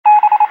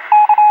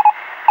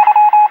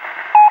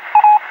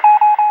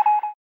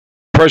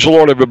Praise the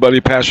Lord,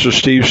 everybody. Pastor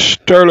Steve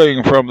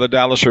Sterling from the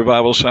Dallas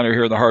Revival Center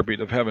here in the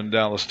heartbeat of heaven,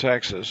 Dallas,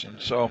 Texas. And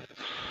so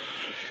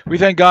we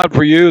thank God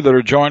for you that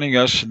are joining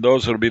us and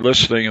those that will be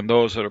listening and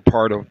those that are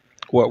part of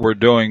what we're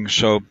doing,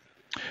 so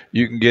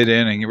you can get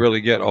in and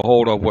really get a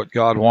hold of what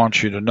God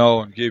wants you to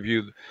know and give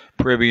you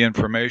privy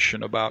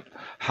information about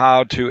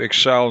how to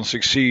excel and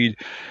succeed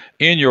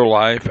in your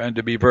life and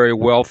to be very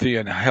wealthy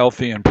and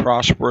healthy and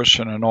prosperous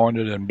and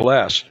anointed and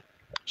blessed.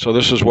 So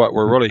this is what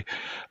we're really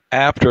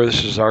after.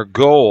 This is our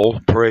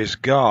goal. Praise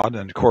God.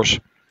 And of course,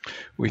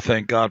 we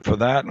thank God for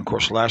that. And of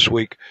course, last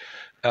week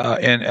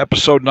in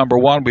episode number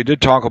 1, we did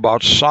talk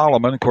about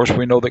Solomon. Of course,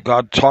 we know that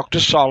God talked to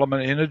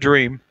Solomon in a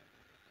dream,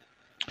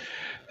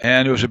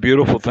 and it was a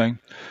beautiful thing.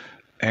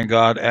 And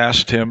God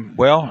asked him,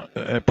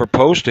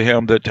 proposed to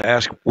him that to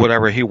ask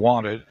whatever he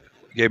wanted,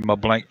 gave him a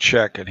blank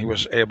check, and he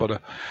was able to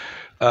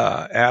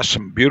asked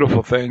some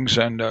beautiful things,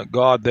 and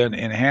God then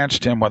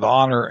enhanced him with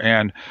honor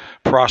and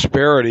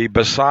prosperity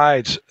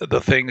besides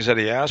the things that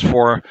he asked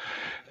for,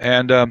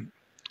 and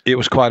it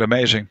was quite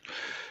amazing.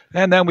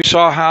 And then we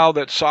saw how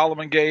that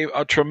Solomon gave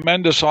a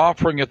tremendous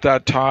offering at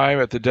that time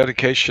at the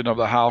dedication of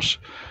the house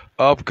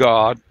of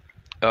God,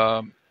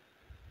 in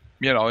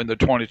the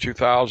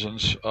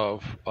 22,000s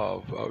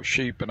of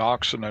sheep and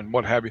oxen and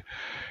what have you.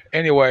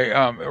 Anyway,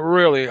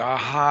 really a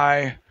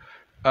high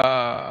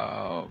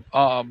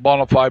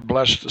bona fide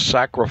blessed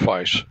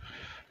sacrifice.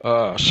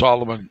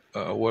 Solomon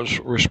was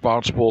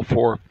responsible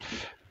for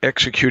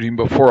executing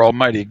before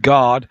Almighty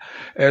God,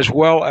 as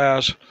well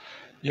as,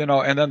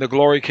 and then the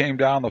glory came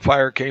down, the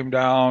fire came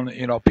down,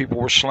 people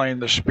were slain,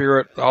 the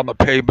Spirit on the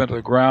pavement of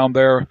the ground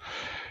there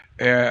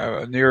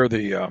near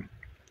the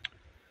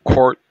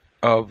court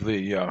of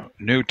the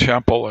new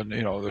temple, and,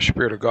 the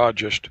Spirit of God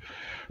just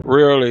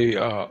really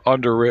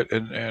under it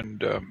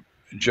and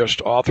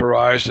just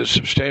authorized and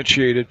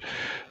substantiated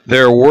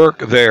their work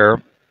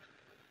there.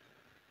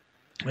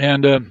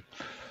 And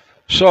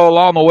so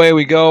along the way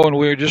we go, and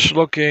we're just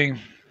looking.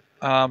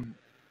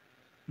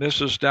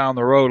 This is down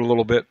the road a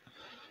little bit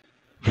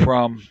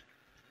from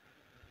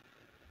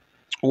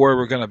where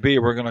we're going to be.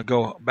 We're going to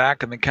go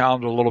back in the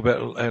calendar a little bit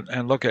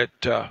and look at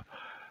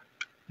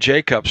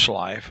Jacob's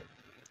life.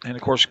 And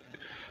of course,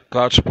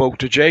 God spoke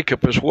to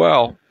Jacob as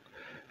well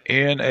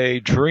in a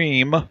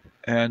dream.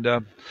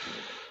 And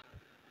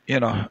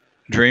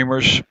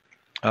dreamers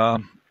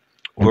will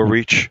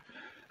reach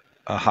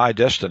high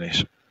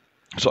destinies.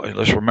 So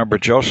let's remember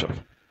Joseph.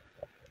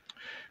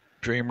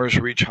 Dreamers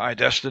reach high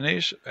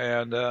destinies,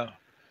 and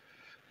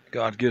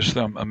God gives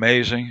them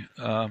amazing,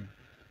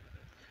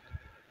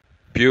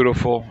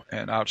 beautiful,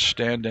 and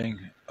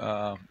outstanding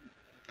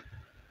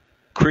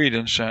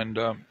credence and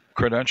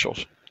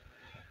credentials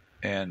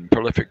and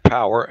prolific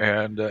power,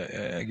 and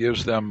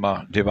gives them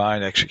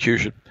divine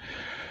execution,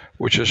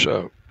 which is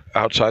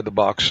outside the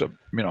box,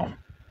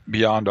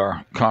 beyond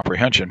our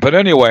comprehension. But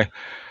anyway,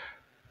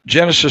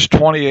 Genesis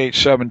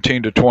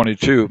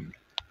 28:17-22.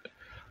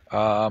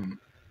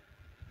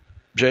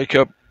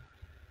 Jacob,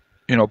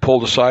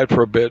 pulled aside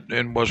for a bit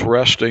and was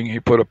resting. He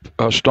put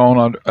a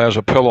stone as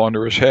a pillow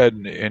under his head,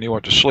 and he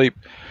went to sleep.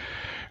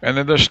 And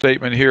then this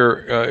statement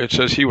here, it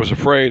says he was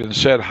afraid and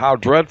said, "How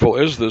dreadful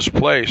is this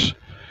place?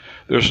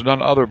 This is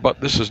none other but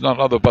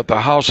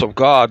the house of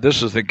God.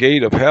 This is the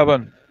gate of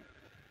heaven."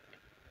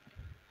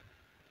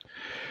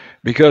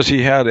 Because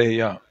he had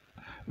a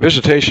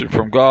visitation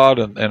from God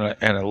and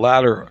a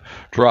ladder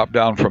dropped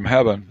down from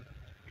heaven.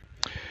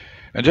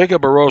 And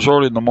Jacob arose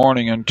early in the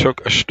morning and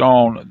took a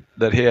stone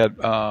that he had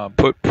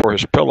put for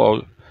his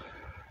pillow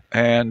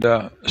and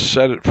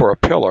set it for a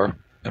pillar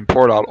and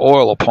poured out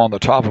oil upon the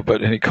top of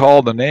it. And he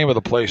called the name of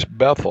the place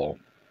Bethel.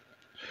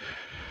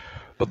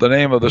 But the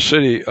name of the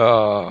city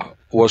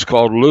was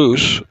called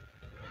Luz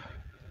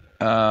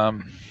at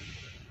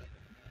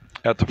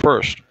the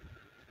first.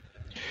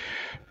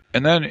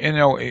 And then,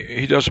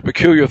 he does a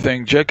peculiar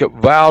thing. Jacob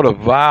vowed a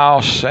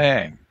vow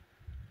saying,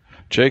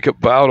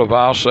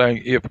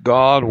 "If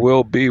God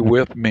will be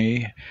with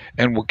me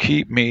and will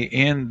keep me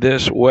in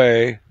this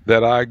way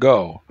that I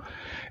go,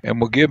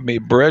 and will give me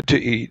bread to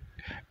eat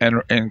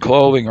and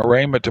clothing or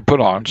raiment to put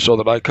on, so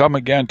that I come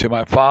again to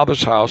my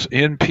father's house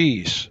in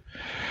peace,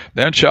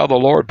 then shall the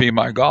Lord be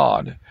my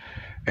God,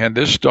 and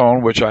this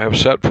stone which I have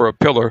set for a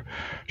pillar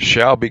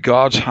shall be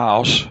God's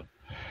house.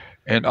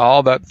 And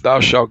all that thou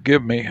shalt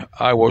give me,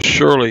 I will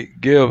surely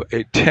give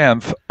a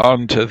tenth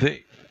unto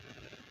thee."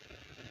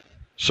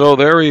 So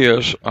there he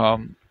is,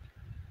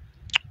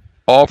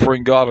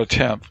 offering God a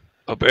tenth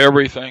of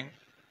everything.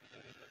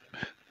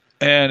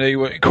 And he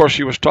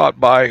was taught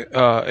by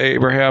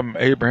Abraham.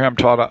 Abraham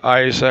taught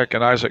Isaac,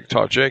 and Isaac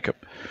taught Jacob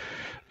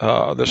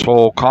this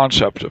whole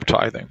concept of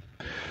tithing.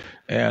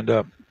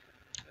 And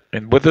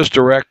with this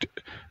direct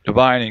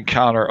divine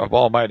encounter of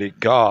Almighty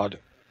God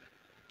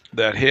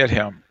that hit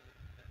him,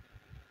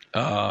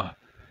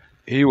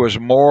 he was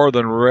more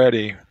than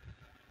ready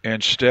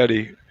and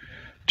steady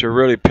to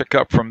really pick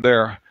up from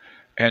there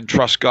and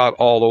trust God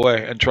all the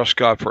way and trust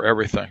God for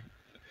everything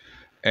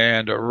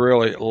and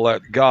really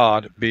let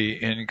God be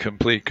in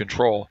complete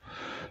control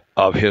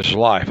of his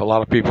life. A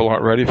lot of people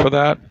aren't ready for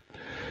that.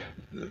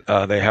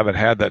 They haven't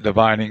had that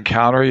divine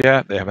encounter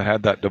yet. They haven't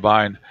had that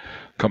divine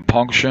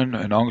compunction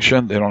and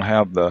unction. They don't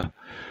have the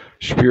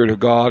Spirit of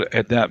God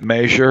at that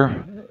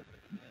measure.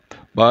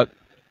 But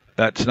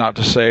that's not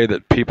to say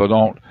that people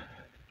don't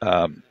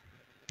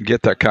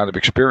get that kind of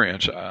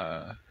experience.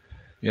 I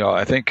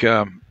think,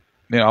 I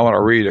want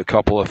to read a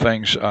couple of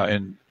things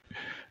in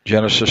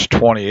Genesis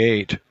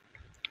 28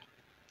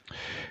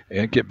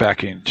 and get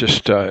back in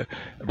just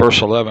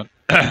verse 11.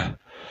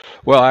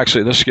 Well,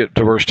 actually, let's get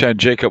to verse 10.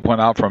 Jacob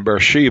went out from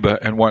Beersheba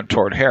and went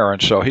toward Haran.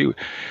 So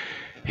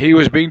he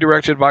was being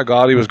directed by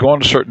God. He was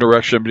going a certain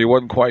direction, but he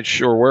wasn't quite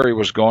sure where he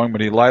was going,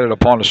 but he lighted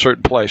upon a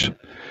certain place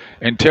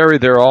and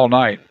tarried there all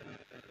night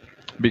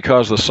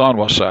because the sun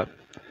was set.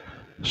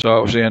 So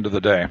it was the end of the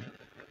day.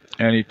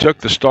 And he took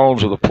the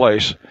stones of the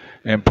place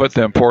and put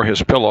them for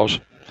his pillows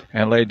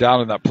and lay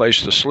down in that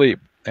place to sleep.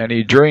 And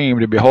he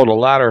dreamed, and behold, a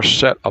ladder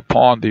set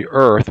upon the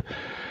earth,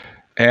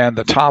 and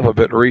the top of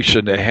it reached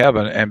into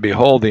heaven, and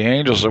behold, the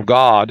angels of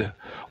God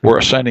were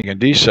ascending and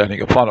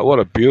descending upon it. What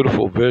a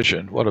beautiful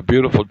vision, what a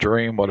beautiful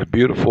dream, what a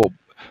beautiful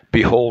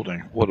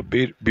beholding, what a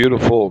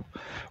beautiful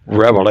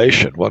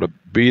revelation, what a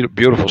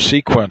beautiful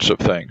sequence of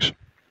things.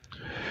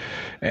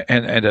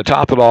 And to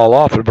top it all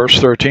off, in verse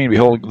 13,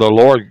 behold, the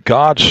Lord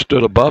God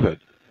stood above it.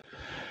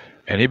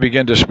 And he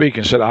began to speak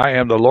and said, I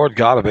am the Lord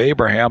God of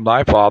Abraham,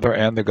 thy father,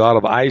 and the God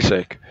of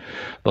Isaac.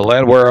 The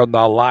land whereon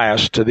thou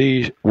liest, to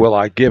thee will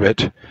I give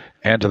it,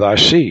 and to thy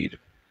seed.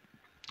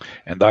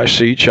 And thy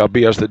seed shall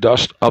be as the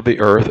dust of the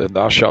earth, and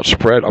thou shalt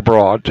spread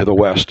abroad to the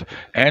west,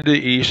 and to the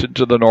east, and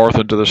to the north,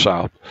 and to the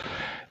south.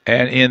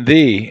 And in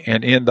thee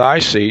and in thy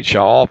seed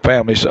shall all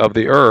families of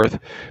the earth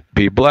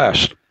be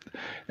blessed.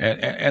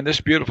 And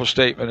this beautiful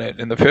statement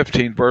in the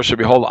 15th verse,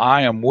 behold,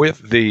 I am with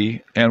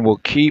thee and will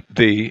keep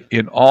thee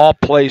in all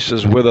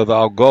places whither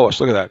thou goest.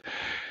 Look at that.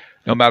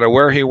 No matter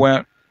where he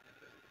went,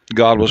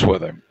 God was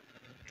with him.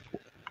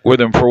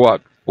 With him for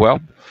what? Well,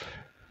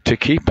 to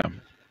keep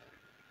him,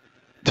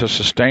 to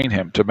sustain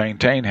him, to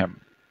maintain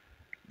him,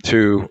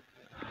 to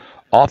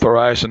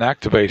authorize and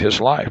activate his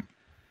life.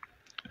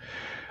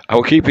 I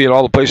will keep thee in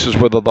all the places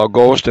whither thou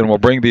goest, and will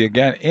bring thee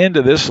again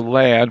into this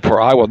land, for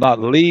I will not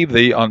leave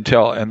thee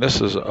until, and this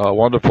is a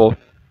wonderful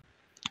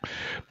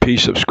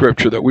piece of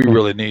scripture that we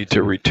really need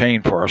to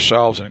retain for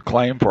ourselves and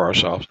claim for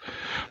ourselves.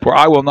 For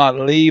I will not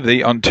leave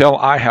thee until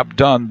I have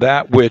done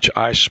that which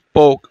I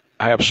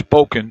have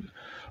spoken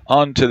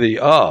unto thee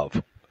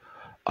of.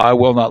 I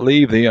will not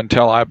leave thee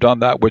until I have done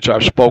that which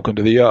I've spoken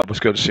to thee of. It's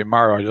good to see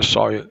Mario. I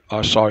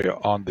saw you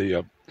on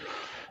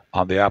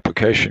the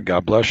application.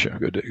 God bless you.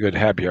 Good to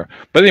have you here.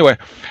 But anyway,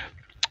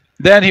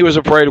 then he was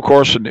afraid, of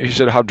course, and he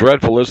said, how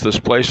dreadful is this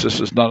place? This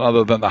is none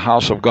other than the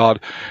house of God.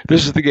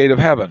 This is the gate of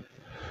heaven.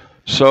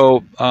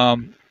 So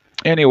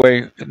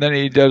anyway, then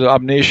he does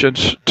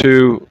omniscience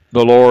to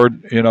the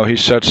Lord. He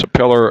sets a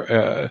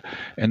pillar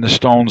and the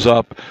stones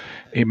up.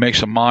 He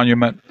makes a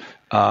monument.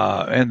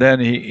 And then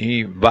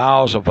he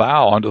vows a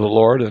vow unto the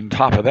Lord. And on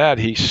top of that,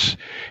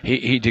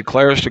 he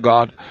declares to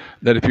God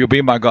that if you'll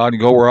be my God and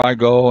go where I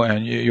go,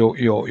 and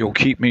you'll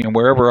keep me, and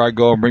wherever I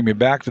go and bring me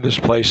back to this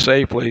place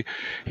safely,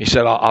 he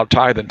said, I'll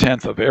tithe the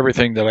tenth of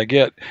everything that I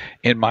get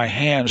in my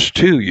hands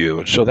to you.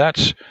 And so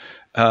that's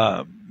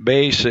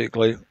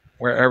basically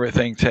where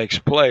everything takes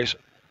place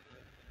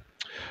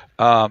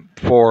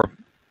for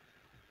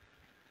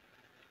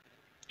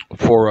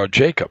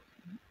Jacob.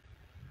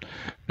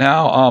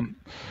 Now,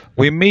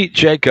 we meet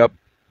Jacob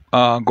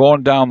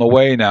going down the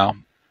way now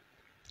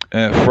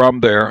from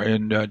there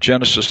in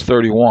Genesis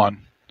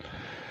 31.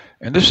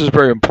 And this is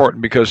very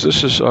important because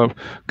this is going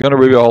to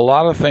reveal a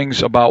lot of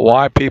things about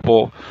why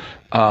people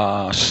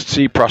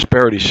see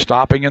prosperity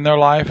stopping in their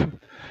life.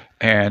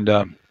 And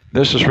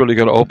this is really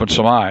going to open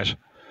some eyes.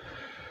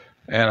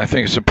 And I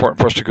think it's important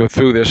for us to go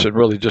through this and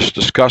really just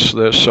discuss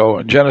this. So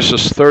in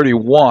Genesis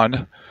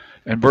 31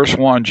 and verse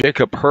 1,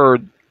 Jacob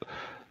heard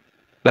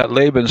that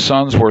Laban's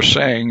sons were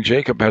saying,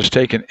 Jacob has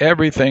taken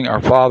everything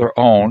our father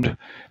owned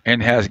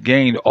and has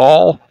gained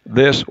all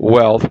this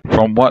wealth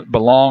from what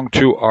belonged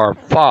to our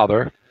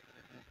father,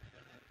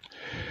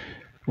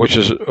 which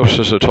is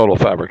a total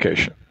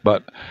fabrication.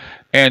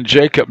 And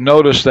Jacob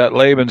noticed that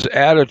Laban's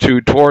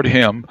attitude toward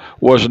him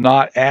was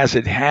not as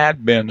it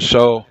had been.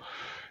 So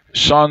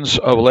sons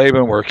of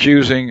Laban were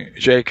accusing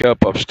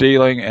Jacob of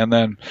stealing, and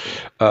then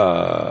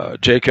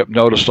Jacob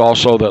noticed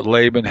also that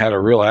Laban had a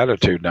real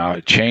attitude now.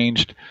 It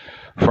changed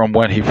from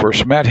when he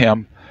first met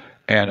him,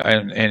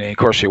 and of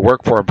course he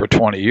worked for him for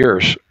 20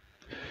 years,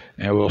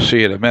 and we'll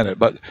see in a minute.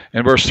 But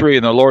in verse 3,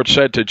 and the Lord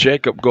said to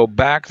Jacob, go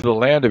back to the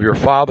land of your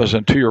fathers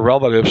and to your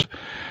relatives,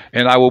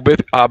 and I'll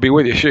be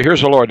with you.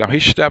 Here's the Lord. Now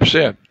he steps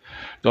in.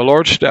 The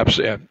Lord steps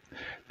in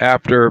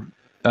after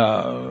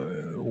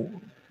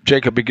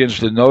Jacob begins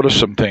to notice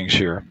some things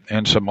here,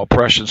 and some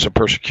oppression, some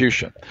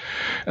persecution.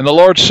 And the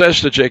Lord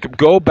says to Jacob,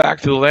 go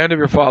back to the land of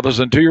your fathers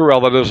and to your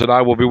relatives, and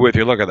I will be with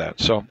you. Look at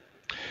that.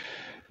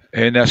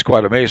 And that's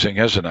quite amazing,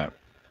 isn't it?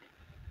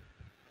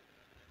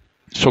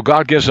 So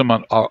God gives him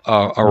a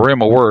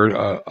rhema word,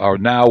 a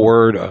now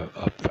word,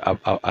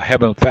 a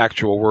heaven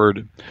factual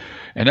word,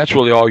 and that's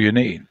really all you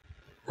need.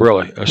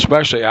 really,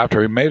 especially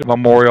after he made a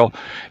memorial.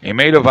 He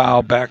made a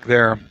vow back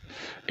there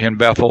in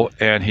Bethel,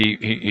 and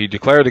he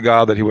declared to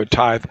God that he would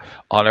tithe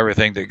on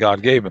everything that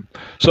God gave him.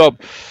 So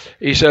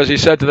he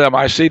said to them,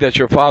 I see that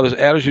your father's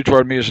attitude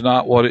toward me is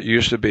not what it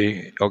used to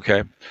be,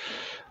 okay?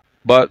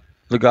 But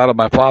the God of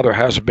my father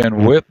has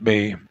been with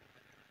me.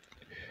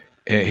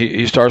 And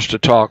he starts to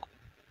talk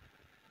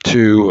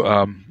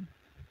to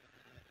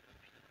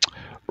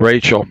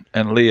Rachel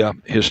and Leah,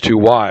 his two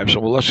wives.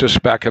 Well, let's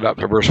just back it up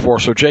to verse 4.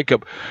 So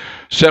Jacob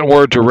sent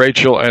word to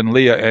Rachel and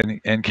Leah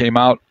and came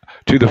out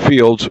to the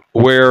fields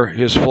where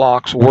his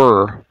flocks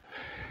were.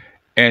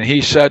 And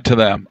he said to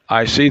them,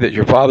 I see that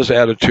your father's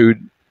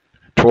attitude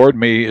toward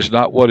me is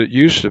not what it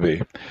used to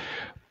be.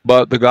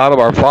 But the God of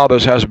our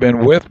fathers has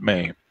been with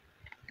me.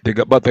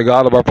 But the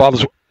God of our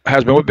fathers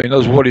has been with me.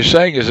 And what he's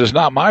saying is, it's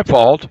not my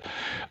fault.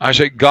 I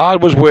say,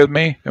 God was with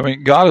me. I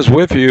mean, God is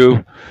with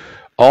you.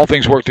 All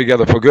things work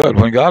together for good.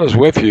 When God is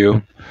with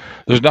you,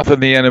 there's nothing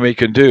the enemy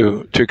can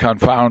do to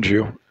confound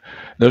you.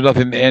 There's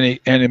nothing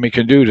any enemy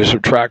can do to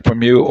subtract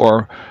from you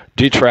or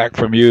detract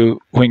from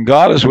you. When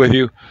God is with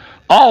you,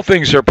 all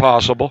things are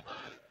possible.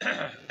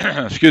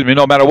 Excuse me,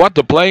 no matter what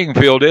the playing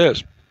field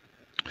is.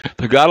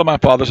 The God of my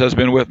fathers has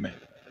been with me.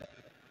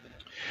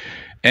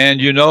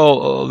 And you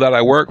know that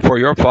I work for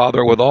your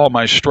father with all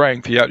my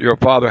strength, yet your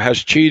father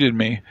has cheated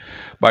me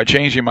by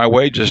changing my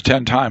wages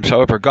 10 times.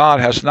 However,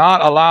 God has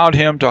not allowed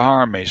him to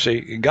harm me.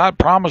 See, God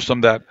promised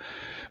him that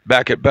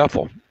back at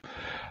Bethel.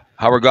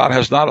 However, God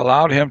has not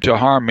allowed him to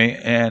harm me,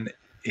 and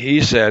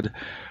he said,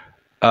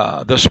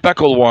 the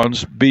speckled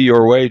ones be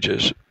your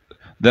wages.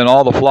 Then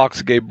all the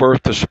flocks gave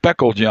birth to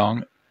speckled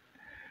young.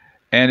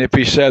 And if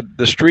he said,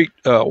 the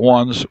streaked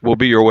ones will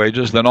be your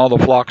wages, then all the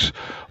flocks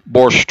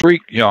bore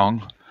streaked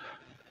young.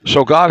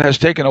 So God has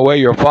taken away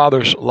your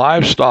father's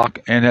livestock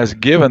and has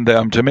given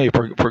them to me.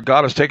 For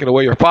God has taken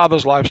away your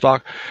father's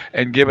livestock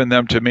and given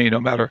them to me. No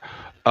matter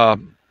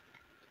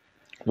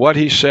what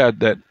he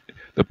said that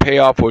the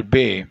payoff would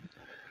be,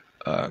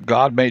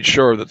 God made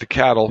sure that the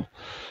cattle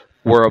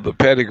were of the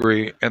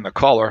pedigree and the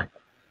color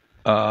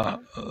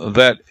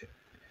that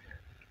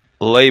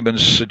Laban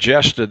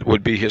suggested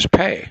would be his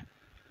pay.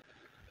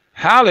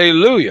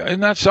 Hallelujah. Isn't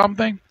that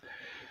something?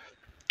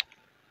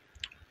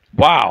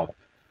 Wow.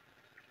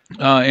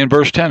 In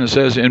verse 10 it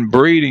says, in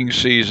breeding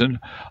season,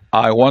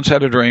 I once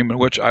had a dream in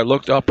which I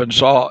looked up and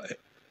saw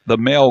the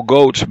male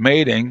goats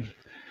mating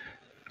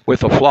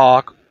with a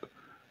flock.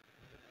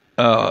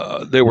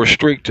 They were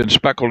streaked and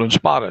speckled and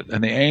spotted.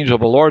 And the angel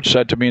of the Lord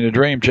said to me in a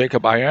dream,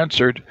 Jacob, I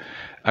answered.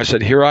 I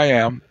said, here I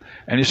am.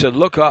 And he said,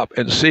 look up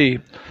and see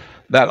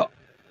that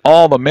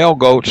all the male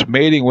goats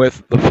mating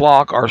with the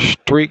flock are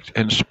streaked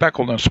and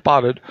speckled and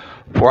spotted,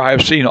 for I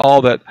have seen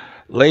all that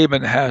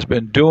Laban has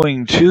been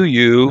doing to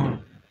you.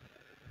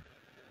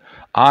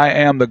 I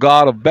am the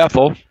God of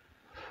Bethel.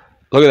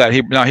 Look at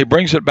that. Now he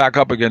brings it back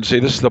up again. See,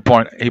 this is the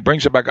point. He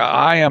brings it back up.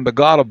 I am the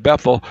God of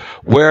Bethel,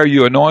 where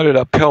you anointed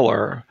a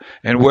pillar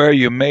and where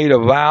you made a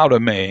vow to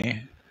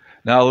me.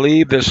 Now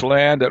leave this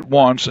land at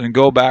once and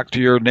go back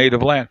to your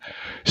native land.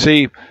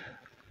 See,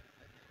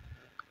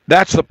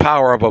 that's the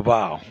power of a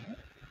vow.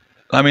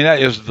 I mean,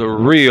 that is the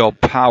real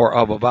power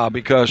of a vow,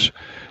 because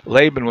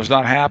Laban was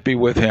not happy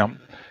with him.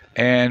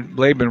 And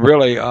Laban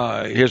really,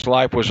 his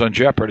life was in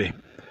jeopardy.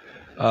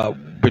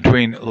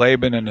 Between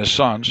Laban and his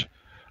sons,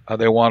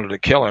 they wanted to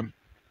kill him,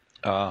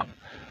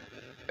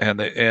 and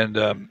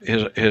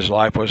his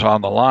life was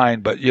on the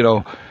line. But you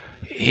know,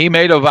 he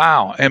made a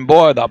vow, and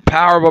boy, the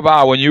power of a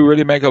vow, when you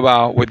really make a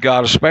vow with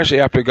God, especially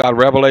after God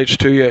revelates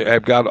to you,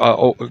 if God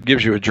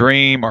gives you a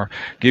dream or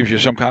gives you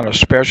some kind of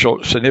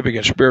special,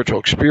 significant spiritual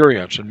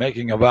experience, and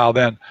making a vow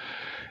then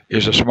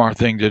is a smart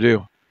thing to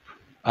do.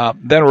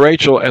 Then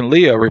Rachel and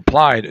Leah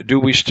replied, do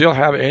we still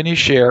have any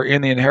share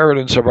in the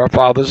inheritance of our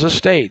father's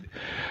estate?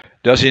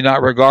 Does he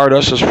not regard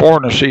us as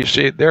foreigners?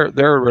 See, their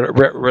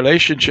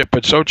relationship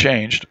had so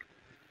changed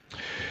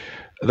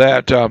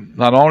that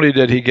not only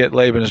did he get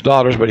Laban's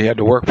daughters, but he had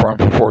to work for him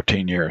for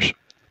 14 years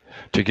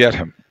to get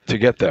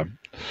them.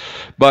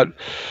 But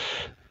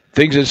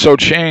things had so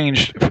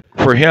changed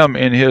for him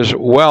in his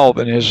wealth,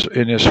 in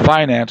his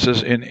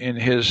finances, in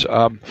his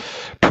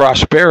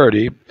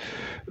prosperity,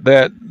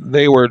 that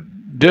they were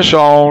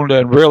disowned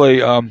and really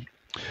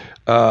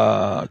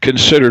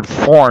considered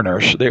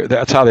foreigners.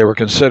 That's how they were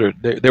considered.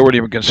 They weren't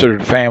even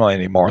considered family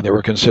anymore. They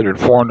were considered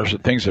foreigners,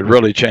 and things had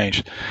really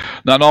changed.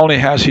 Not only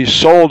has he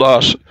sold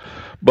us,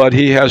 but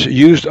he has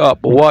used up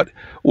what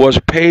was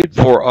paid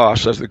for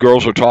us, as the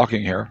girls are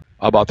talking here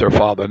about their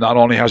father. Not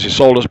only has he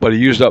sold us, but he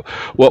used up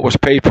what was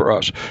paid for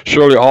us.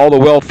 Surely all the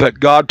wealth that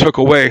God took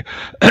away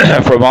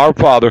from our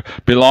father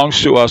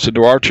belongs to us and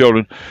to our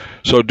children.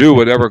 So do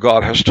whatever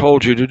God has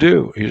told you to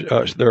do.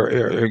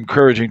 They're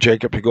encouraging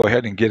Jacob to go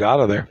ahead and get out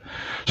of there.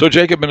 So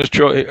Jacob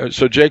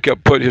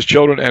put his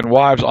children and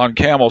wives on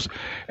camels,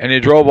 and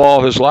he drove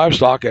all his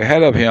livestock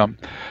ahead of him,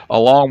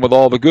 along with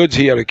all the goods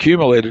he had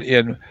accumulated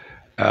in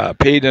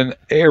Padan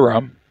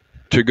Aram,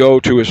 to go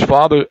to his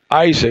father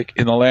Isaac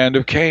in the land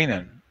of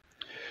Canaan.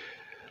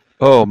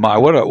 Oh my!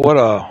 What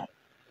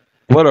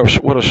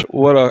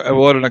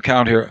what an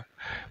account here.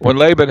 When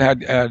Laban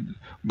had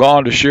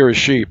gone to shear his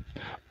sheep,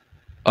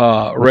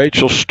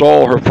 Rachel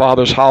stole her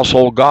father's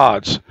household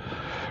gods.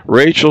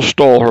 Rachel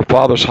stole her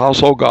father's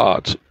household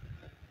gods.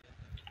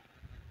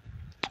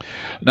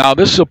 Now,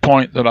 this is a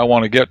point that I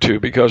want to get to,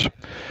 because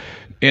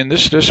in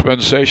this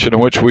dispensation in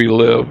which we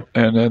live,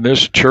 and in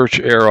this church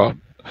era,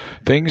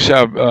 things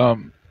have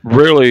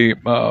really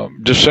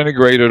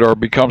disintegrated or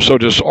become so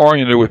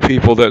disoriented with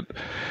people that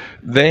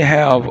they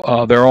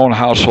have their own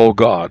household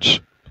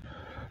gods.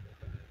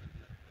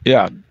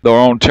 Yeah, their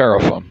own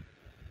teraphim.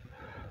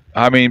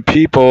 I mean,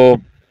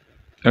 people,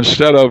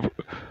 instead of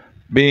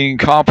being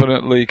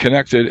confidently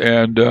connected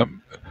and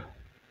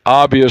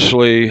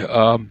obviously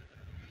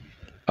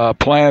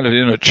planted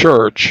in a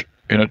church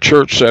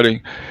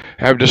setting,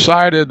 have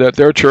decided that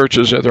their church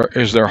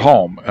is their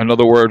home. In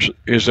other words,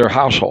 is their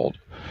household.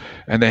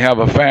 And they have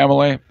a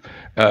family,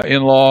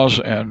 in-laws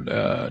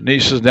and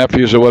nieces,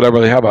 nephews, or whatever.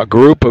 They have a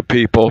group of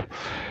people.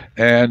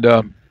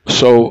 And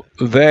so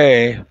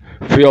they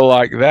feel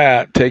like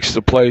that takes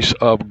the place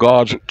of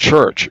God's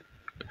church,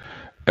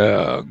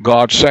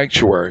 God's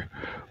sanctuary,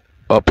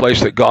 a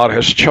place that God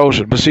has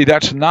chosen. But see,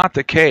 that's not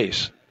the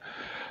case.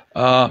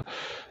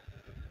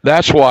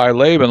 That's why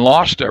Laban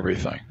lost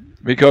everything.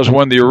 Because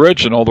when the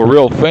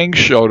real thing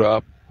showed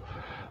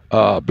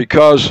up,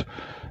 because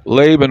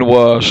Laban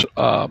was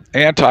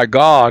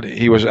anti-God,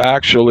 he was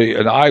actually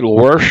an idol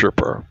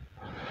worshiper,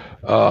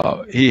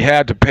 he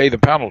had to pay the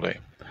penalty.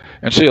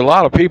 And see, a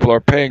lot of people are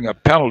paying a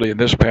penalty in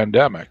this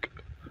pandemic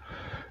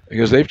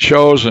because they've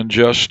chosen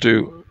just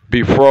to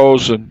be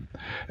frozen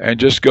and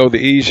just go the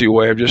easy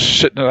way of just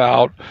sitting it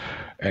out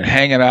and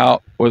hanging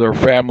out with their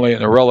family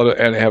and their relative,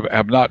 and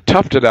have not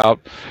toughed it out,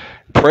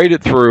 prayed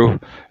it through,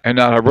 and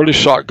now have really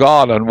sought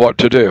God on what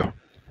to do.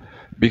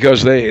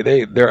 Because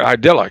they're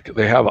idyllic.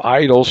 They have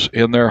idols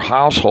in their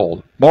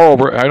household.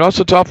 Moreover, I know it's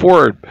a tough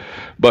word,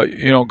 but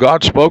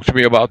God spoke to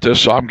me about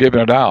this, so I'm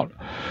giving it out.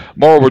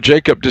 Moreover,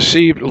 Jacob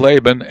deceived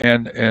Laban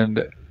and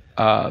the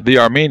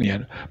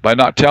Aramean by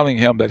not telling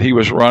him that he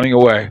was running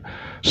away.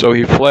 So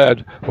he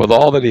fled with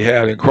all that he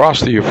had and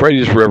crossed the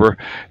Euphrates River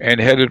and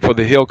headed for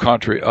the hill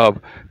country of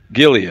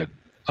Gilead.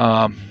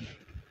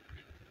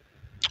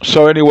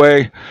 So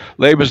anyway,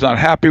 Laban's not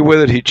happy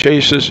with it. He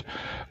chases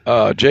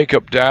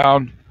Jacob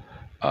down.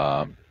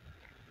 And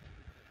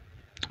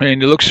he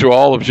looks through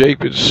all of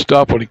Jacob's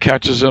stuff when he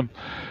catches him.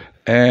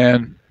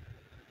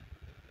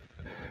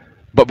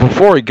 But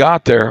before he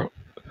got there,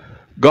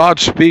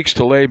 God speaks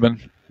to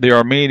Laban, the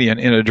Aramean,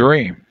 in a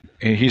dream.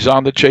 And he's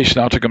on the chase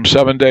now. It took him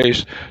 7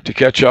 days to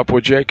catch up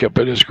with Jacob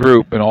and his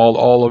group and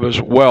all of his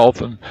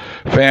wealth and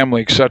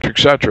family, etc.,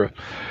 etc.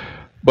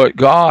 But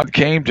God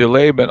came to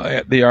Laban,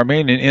 the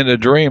Aramean, in a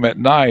dream at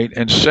night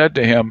and said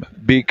to him,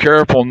 be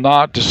careful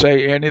not to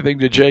say anything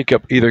to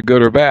Jacob, either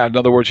good or bad. In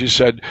other words, he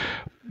said,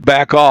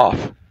 back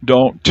off.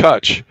 Don't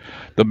touch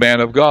the man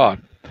of God.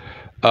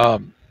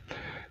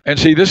 And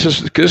see, this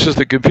is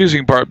the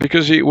confusing part,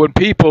 because when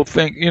people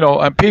think,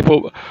 and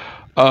people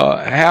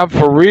have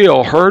for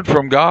real heard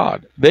from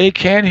God, they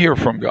can hear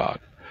from God.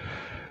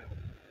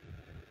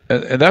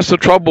 And that's the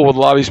trouble with a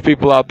lot of these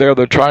people out there.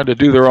 They're trying to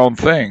do their own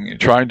thing,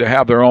 trying to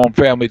have their own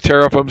family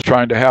teraphims,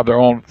 trying to have their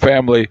own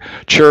family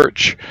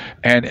church,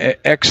 and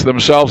X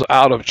themselves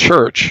out of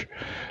church,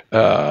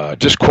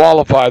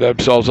 disqualify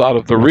themselves out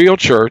of the real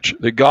church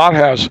that God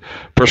has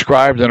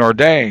prescribed and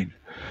ordained.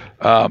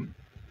 You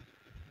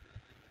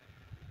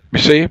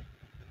see,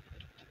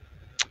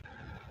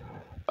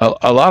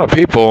 a lot of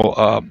people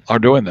are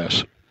doing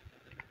this,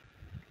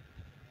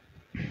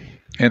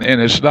 and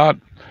it's not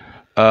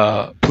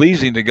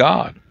pleasing to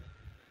God.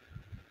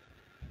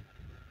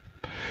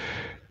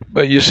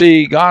 But you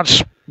see, God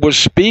was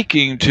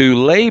speaking to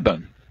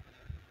Laban,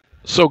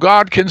 so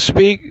God can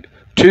speak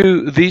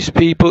to these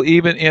people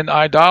even in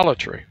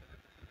idolatry.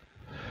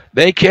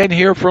 They can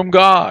hear from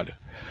God.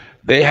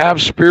 They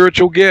have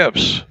spiritual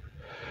gifts.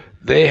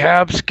 They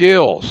have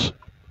skills.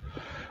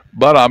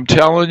 But I'm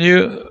telling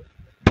you,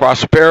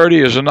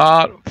 prosperity is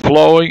not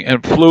flowing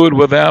and fluid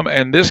with them.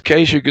 In this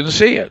case, you can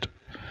see it,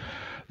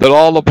 that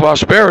all the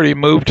prosperity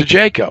moved to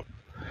Jacob.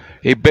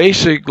 He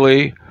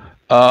basically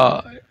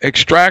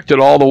extracted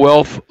all the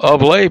wealth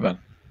of Laban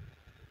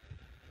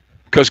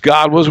because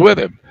God was with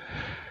him.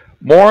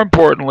 More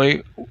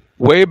importantly,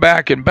 way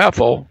back in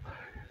Bethel,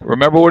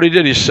 remember what he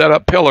did? He set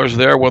up pillars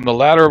there. When the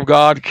ladder of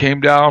God came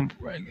down,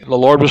 the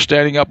Lord was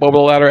standing up over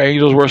the ladder,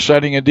 angels were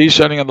ascending and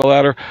descending on the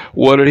ladder.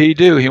 What did he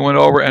do? He went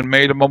over and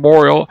made a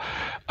memorial,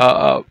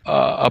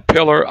 a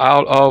pillar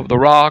out of the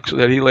rocks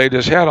that he laid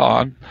his head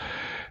on.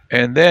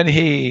 And then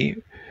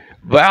he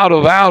vowed a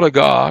vow to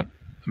God,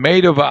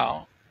 made a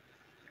vow,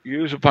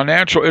 used a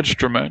financial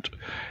instrument,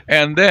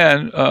 and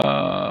then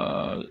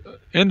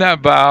in that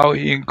vow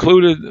he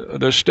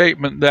included the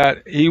statement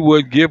that he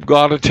would give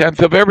God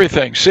 1/10 of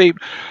everything. See,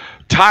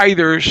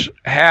 tithers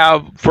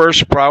have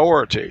first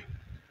priority.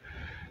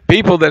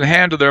 People that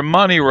handle their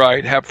money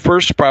right have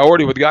first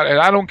priority with God. And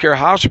I don't care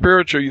how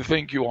spiritual you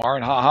think you are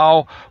and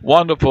how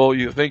wonderful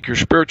you think your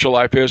spiritual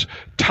life is.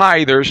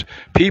 Tithers,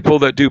 people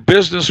that do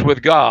business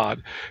with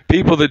God,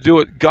 people that do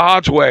it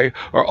God's way,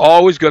 are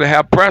always going to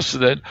have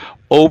precedent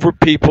over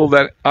people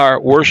that are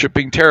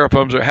worshiping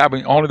teraphims or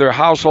having only their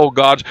household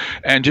gods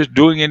and just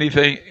doing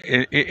anything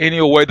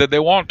any way that they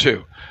want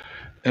to.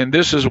 And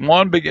this is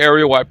one big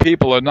area why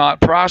people are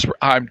not prosperous.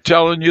 I'm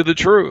telling you the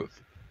truth.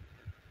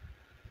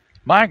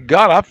 My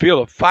God, I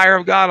feel the fire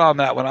of God on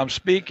that when I'm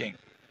speaking.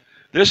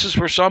 This is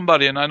for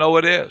somebody, and I know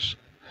it is.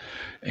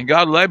 And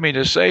God led me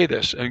to say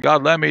this, and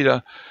God led me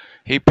to,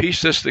 He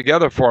pieced this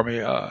together for me.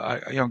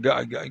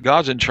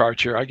 God's in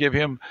charge here. I give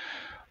Him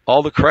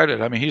all the credit.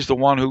 I mean, He's the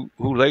one who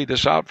laid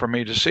this out for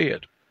me to see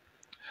it.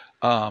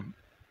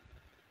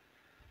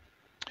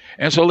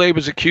 And so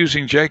Laban's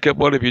accusing Jacob,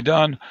 what have you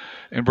done?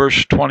 In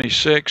verse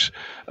 26,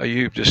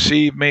 you've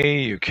deceived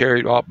me. You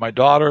carried off my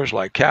daughters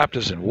like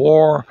captives in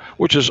war,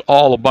 which is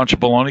all a bunch of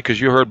baloney, because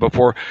you heard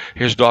before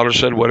his daughter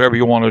said, whatever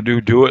you want to do,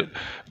 do it.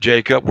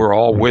 Jacob, we're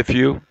all with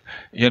you.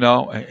 You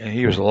know, and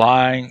he was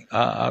lying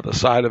out the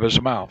side of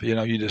his mouth. You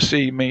know, you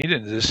deceived me. You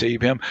didn't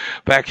deceive him.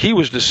 In fact, he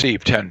was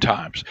deceived 10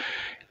 times.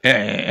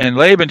 And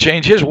Laban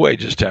changed his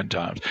wages 10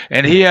 times.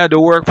 And he had to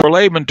work for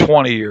Laban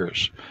 20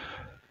 years.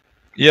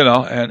 You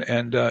know,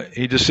 and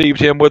he deceived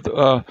him with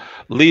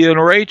Leah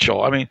and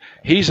Rachel. I mean,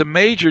 he's a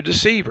major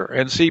deceiver.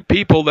 And see,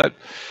 people that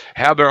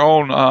have their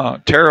own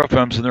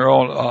teraphims and their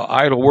own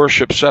idol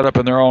worship set up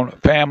in their own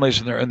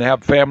families, and they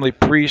have family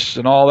priests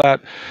and all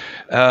that,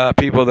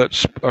 people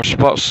that are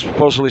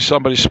supposedly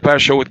somebody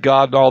special with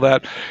God and all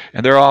that,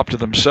 and they're off to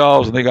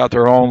themselves, and they got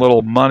their own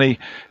little money,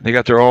 they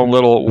got their own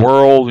little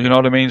world, you know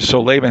what I mean?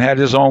 So Laban had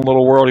his own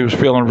little world. He was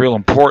feeling real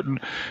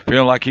important,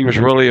 feeling like he was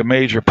really a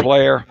major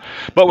player.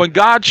 But when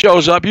God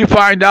shows up, you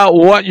find out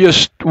what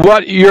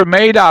you're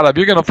made out of.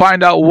 You're going to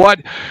find out what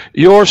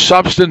your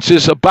substance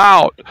is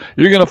about.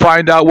 You're going to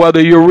find out whether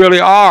you really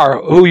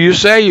are who you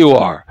say you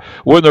are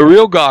when the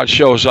real God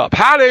shows up.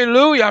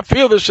 Hallelujah. I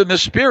feel this in the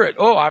spirit.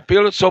 Oh, I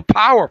feel it so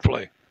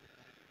powerfully.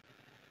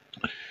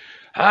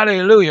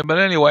 Hallelujah. But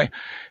anyway,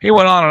 he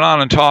went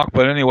on and talked.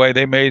 But anyway,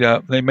 they made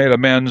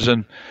amends,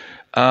 and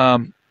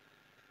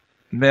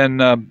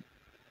then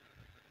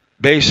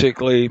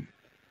basically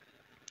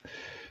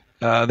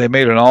they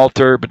made an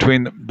altar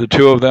between the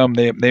two of them.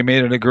 They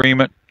made an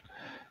agreement,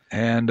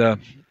 and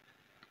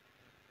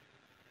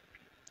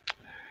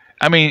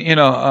I mean, you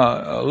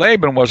know,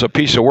 Laban was a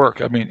piece of work.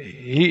 I mean,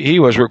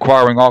 he was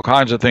requiring all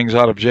kinds of things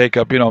out of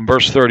Jacob. You know, in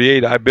verse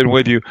 38, I've been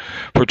with you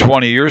for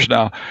 20 years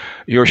now.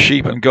 Your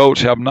sheep and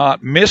goats have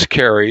not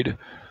miscarried,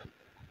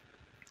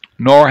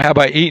 nor have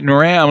I eaten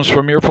rams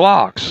from your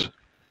flocks.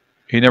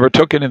 He never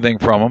took anything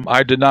from them.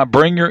 I did not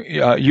bring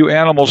you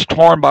animals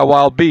torn by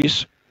wild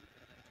beasts.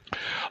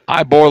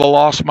 I bore the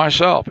loss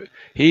myself.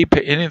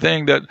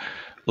 Anything that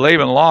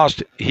Laban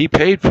lost, he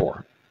paid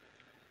for.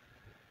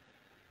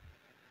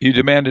 You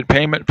demanded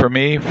payment for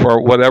me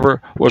for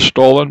whatever was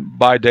stolen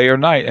by day or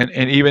night.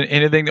 And even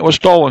anything that was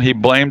stolen, he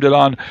blamed it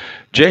on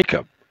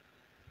Jacob.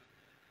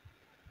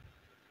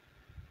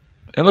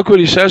 And look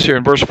what he says here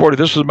in verse 40.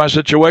 This was my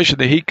situation.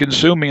 The heat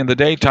consumed me in the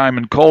daytime,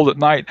 and cold at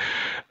night.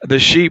 The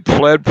sheep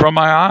fled from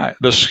my eye.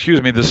 The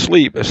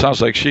sleep. It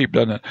sounds like sheep,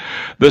 doesn't it?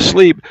 The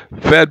sleep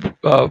fled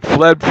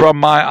from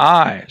my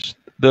eyes.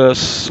 The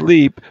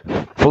sleep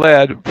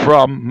fled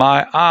from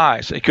my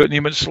eyes. They couldn't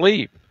even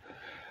sleep.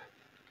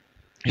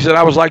 He said,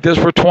 I was like this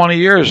for 20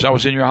 years. I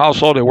was in your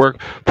household. I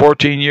worked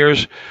 14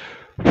 years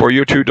for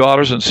your 2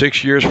 daughters and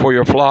 6 years for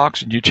your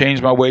flocks, and you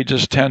changed my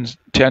wages 10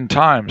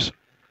 times.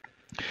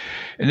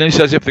 And then he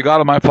says, if the God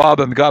of my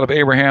father and the God of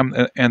Abraham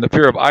and the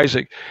fear of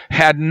Isaac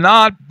had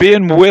not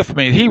been with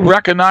me. He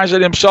recognized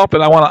it himself,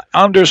 and I want to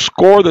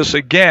underscore this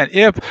again.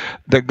 If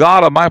the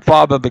God of my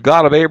father, the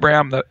God of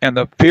Abraham, and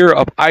the fear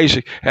of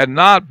Isaac had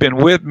not been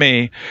with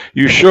me,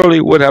 you surely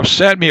would have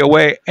sent me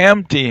away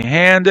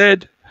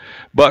empty-handed.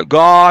 But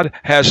God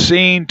has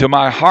seen to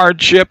my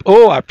hardship.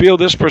 Oh, I feel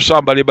this for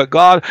somebody. But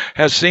God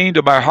has seen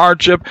to my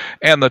hardship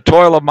and the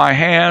toil of my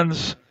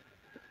hands.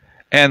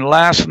 And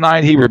last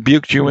night he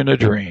rebuked you in a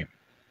dream.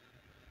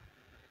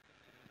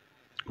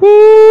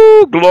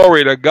 Woo!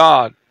 Glory to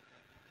God.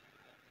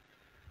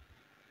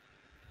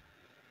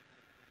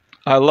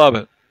 I love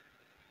it.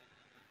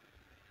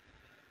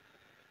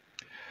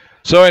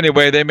 So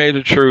anyway, they made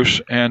a truce,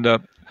 and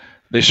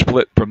they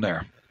split from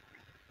there.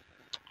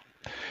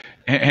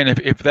 And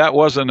if that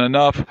wasn't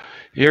enough,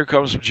 here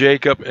comes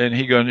Jacob, and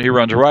he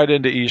runs right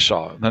into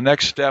Esau. The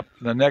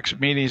next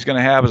meeting he's going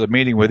to have is a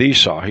meeting with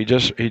Esau. He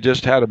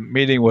just had a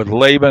meeting with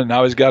Laban.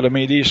 Now he's got to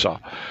meet Esau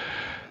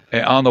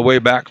on the way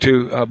back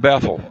to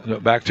Bethel,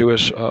 back to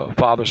his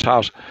father's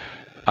house,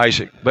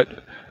 Isaac.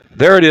 But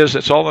there it is.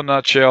 It's all in a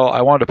nutshell.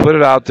 I wanted to put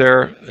it out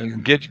there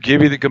and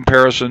give you the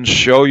comparisons,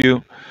 show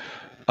you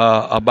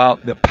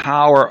about the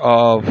power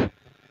of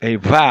a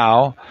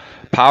vow,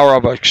 power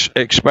of a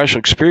special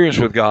experience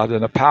with God,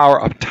 and the power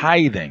of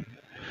tithing,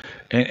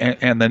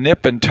 and the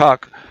nip and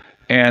tuck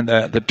and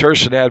the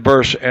terse and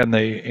adverse and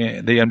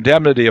the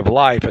indemnity of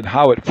life and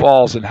how it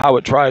falls and how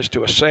it tries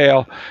to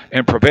assail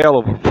and prevail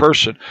over a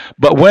person.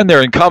 But when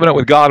they're in covenant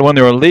with God, when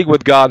they're in league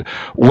with God,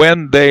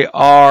 when they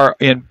are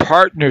in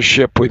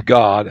partnership with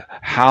God,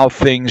 how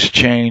things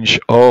change.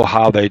 Oh,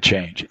 how they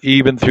change.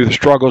 Even through the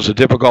struggles, the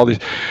difficulties,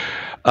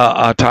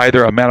 a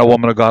tither, a man or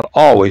woman of God,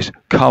 always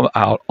come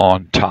out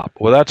on top.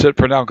 Well, that's it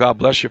for now. God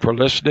bless you for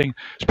listening.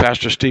 It's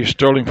Pastor Steve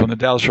Sterling from the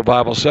Dallas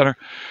Revival Center.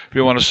 If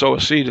you want to sow a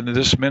seed into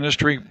this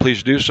ministry,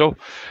 please do so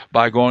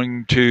by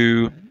going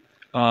to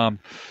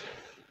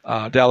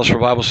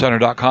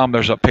DallasRevivalCenter.com.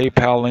 There's a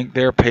PayPal link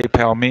there.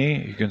 PayPal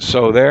me. You can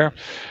sow there.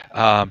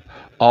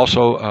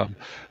 Also,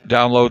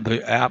 download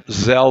the app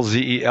Zelle,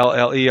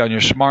 Z-E-L-L-E, on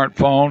your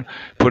smartphone.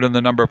 Put in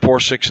the number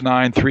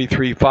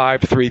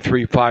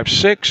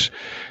 469-335-3356.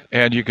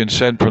 And you can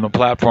send from the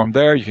platform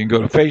there. You can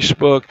go to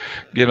Facebook,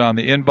 get on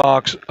the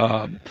inbox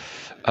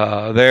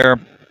there,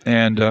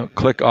 and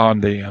click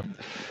on the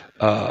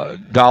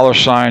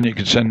 $. You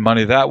can send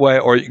money that way,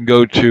 or you can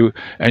go to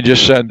and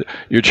just send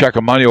your check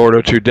or money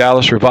order to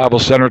Dallas Revival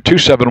Center,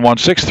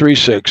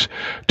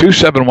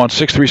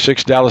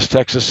 271-636, Dallas,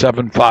 Texas,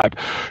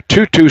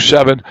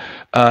 75227,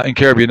 in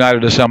care of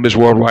United Assemblies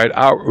Worldwide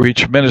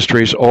Outreach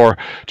Ministries, or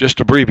just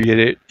abbreviate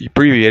it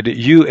UAWOMI,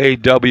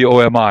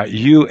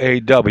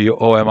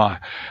 UAWOMI.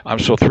 I'm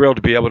so thrilled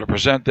to be able to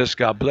present this.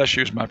 God bless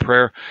you is my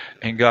prayer,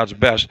 and God's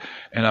best,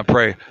 and I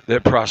pray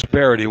that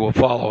prosperity will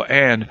follow,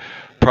 and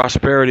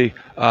prosperity,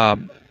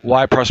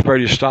 why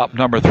prosperity stop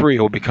number 3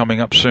 will be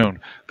coming up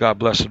soon. God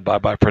bless and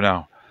bye-bye for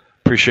now.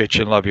 Appreciate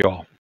you and love you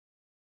all.